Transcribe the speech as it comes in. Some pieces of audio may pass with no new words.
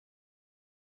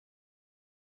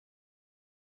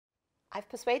I've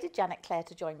persuaded Janet Clare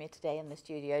to join me today in the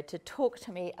studio to talk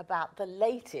to me about the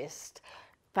latest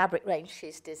fabric range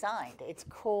she's designed. It's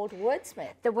called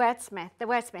Wordsmith. The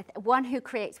Wordsmith, one who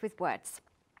creates with words.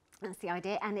 That's the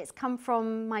idea, and it's come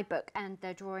from my book and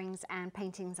the drawings and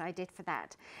paintings I did for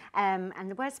that.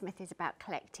 And the Wordsmith is about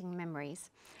collecting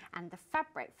memories, and the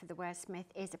fabric for the Wordsmith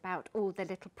is about all the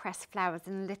little pressed flowers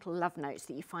and little love notes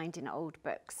that you find in old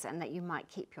books and that you might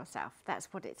keep yourself. That's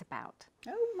what it's about.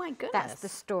 Oh my goodness. That's the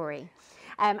story.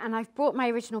 And I've brought my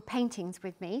original paintings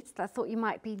with me, so I thought you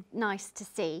might be nice to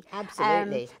see.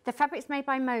 Absolutely. The fabric's made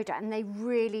by Moda, and they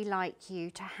really like you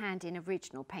to hand in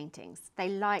original paintings. They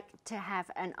like to have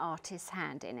an artist's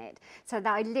hand in it. So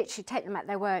that I literally take them at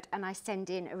their word and I send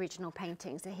in original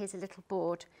paintings. So here's a little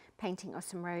board painting of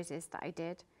some roses that I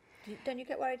did. Don't you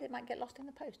get worried it might get lost in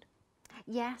the post?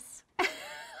 Yes.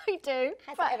 I do.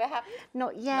 Has that ever happened?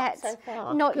 Not yet. Not so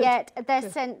far. Not Good. Yet. They're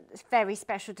sent very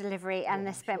special delivery, and Yeah,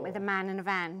 they're spent with a man in a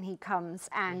van, and he comes.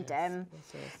 And Yes.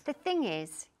 the thing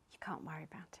is, you can't worry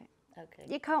about it.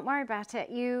 Okay. You can't worry about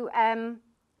it. You,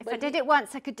 if Well, I did it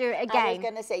once, I could do it again. I was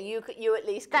going to say, you at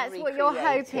least can That's what you're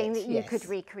recreate hoping it. that you Yes. could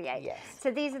recreate. Yes. So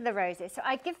these are the roses. So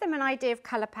I give them an idea of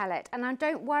colour palette, and I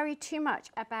don't worry too much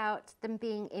about them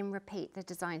being in repeat, the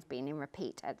designs being in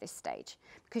repeat at this stage,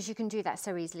 because you can do that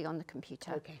so easily on the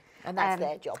computer. Okay. And that's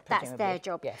their job, That's their presumably.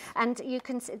 job. Yes. And you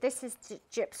can see, this is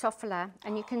gypsophila,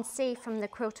 and you can see from the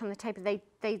quilt on the table,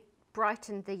 they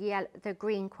brightened the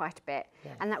green quite a bit,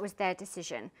 Yes. and that was their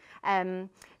decision.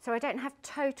 So I don't have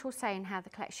total say in how the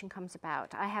collection comes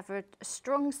about. I have a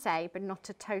strong say, but not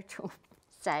a total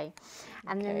say.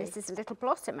 And then this is a little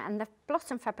blossom, and the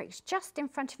blossom fabric is just in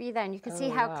front of you there, and you can see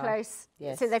how close.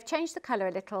 Yes. So they've changed the colour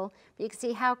a little, but you can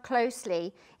see how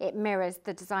closely it mirrors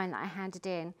the design that I handed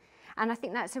in. And I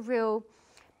think that's a real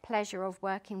pleasure of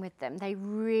working with them. They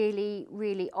really,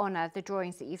 really honour the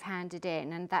drawings that you've handed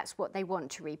in, and that's what they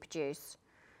want to reproduce.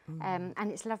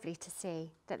 And it's lovely to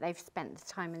see that they've spent the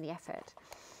time and the effort.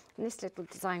 And this little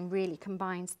design really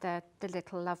combines the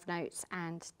little love notes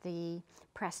and the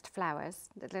pressed flowers,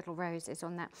 the little roses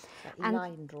on that. Like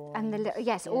line drawings. And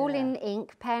the all in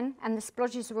ink pen, and the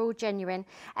splodges are all genuine.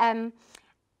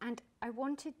 And I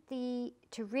wanted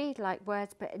to read like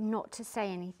words, but not to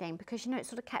say anything, because, you know, it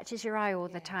sort of catches your eye all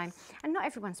the time. And not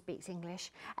everyone speaks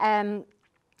English.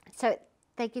 So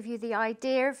they give you the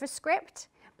idea of a script,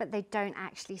 but they don't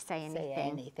actually say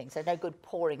anything. So no good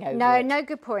poring over it. No, no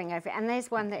good poring over it. And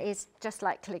there's one that is just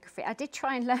like calligraphy. I did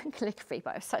try and learn calligraphy,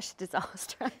 but it was such a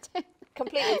disaster.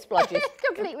 Complete with splodges.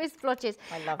 Complete with splodges.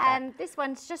 I love that. This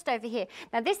one's just over here.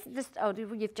 Now oh,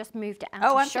 you've just moved it out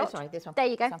Oh, of I'm so shot. sorry, this one. There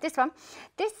you go, This one.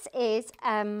 this one. This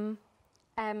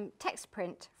is text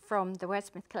print from the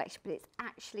Wordsmith collection, but it's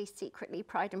actually secretly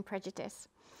Pride and Prejudice.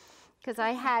 Because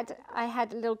I had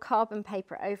a little carbon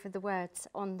paper over the words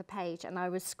on the page, and I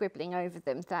was scribbling over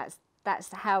them.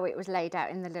 That's how it was laid out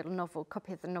in the little novel,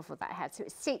 copy of the novel that I had. So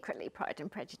it's secretly Pride and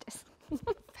Prejudice.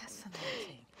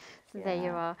 Fascinating. So there you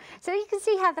are. So you can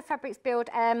see how the fabrics build.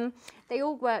 They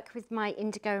all work with my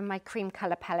indigo and my cream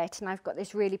colour palette, and I've got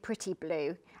this really pretty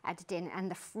blue added in, and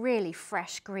the really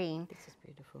fresh green. This is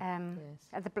beautiful.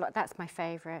 Yes. That's my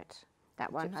favourite.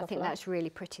 That one. I think that's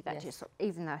really pretty. That just,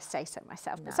 even though I say so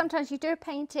myself. No. But sometimes you do a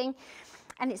painting,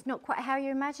 and it's not quite how you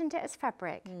imagined it as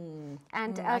fabric.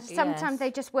 And sometimes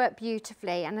they just work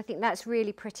beautifully, and I think that's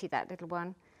really pretty. That little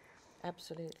one.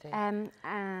 Absolutely. And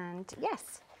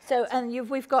yes. So, and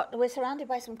we're surrounded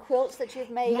by some quilts that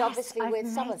you've made, Yes, obviously, I've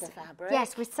with some made of the fabric.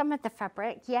 Yes, with some of the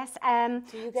fabric, yes.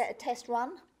 Do you get a test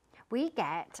run? We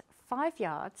get 5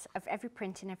 yards of every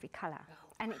print in every colour. Oh,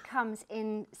 and it comes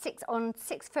in 6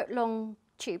 foot long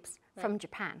tubes from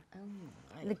Japan.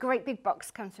 The great big box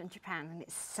comes from Japan, and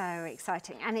it's so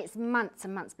exciting. And it's months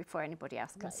and months before anybody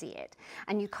else can see it.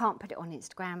 And you can't put it on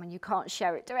Instagram, and you can't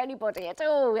show it to anybody at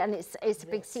all. And it's a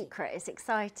big secret. It's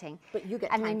exciting. But you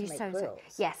get and time then to you make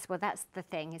quilts. Yes, well, that's the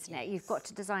thing, isn't it? You've got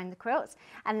to design the quilts.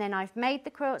 And then I've made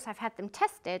the quilts, I've had them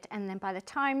tested, and then by the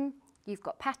time you've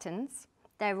got patterns,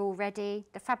 they're all ready,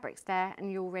 the fabric's there,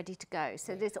 and you're all ready to go.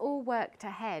 So there's all worked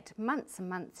ahead, months and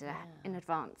months in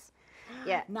advance.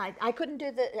 Yeah. No, I couldn't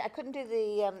do the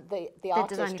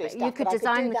artistry stuff, you could but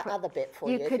design I could do the the other bit for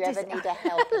you if could you ever need a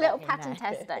help. a little pattern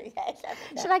tester. Yes,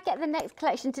 Should I get the next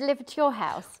collection delivered to your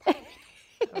house?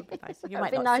 That would be nice. You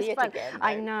might not see it again.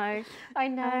 I know, I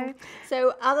know.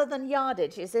 So other than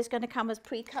yardage, is this going to come as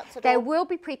pre-cuts at There all? will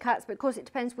be pre-cuts, but of course it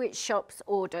depends which shops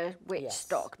order which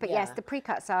stock. But yes, the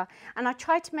pre-cuts are. And I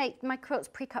try to make my quilts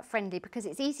pre-cut friendly because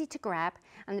it's easy to grab.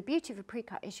 And the beauty of a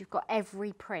pre-cut is you've got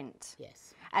every print.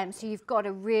 Yes. So you've got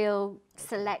a real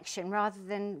selection rather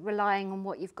than relying on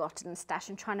what you've got in the stash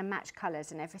and trying to match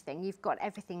colours and everything. You've got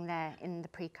everything there in the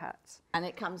pre-cuts. And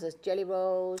it comes as jelly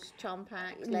rolls, charm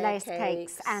packs, lace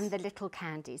cakes and the little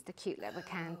candies, the cute little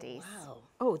candies. Wow.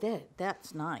 Oh,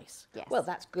 that's nice. Yes. Well,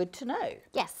 that's good to know.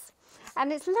 Yes.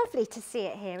 And it's lovely to see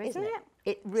it here, isn't it?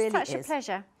 It really is. Such a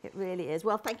pleasure. It really is.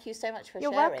 Well, thank you so much for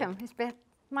You're sharing. welcome. It's been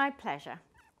my pleasure.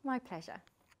 My pleasure.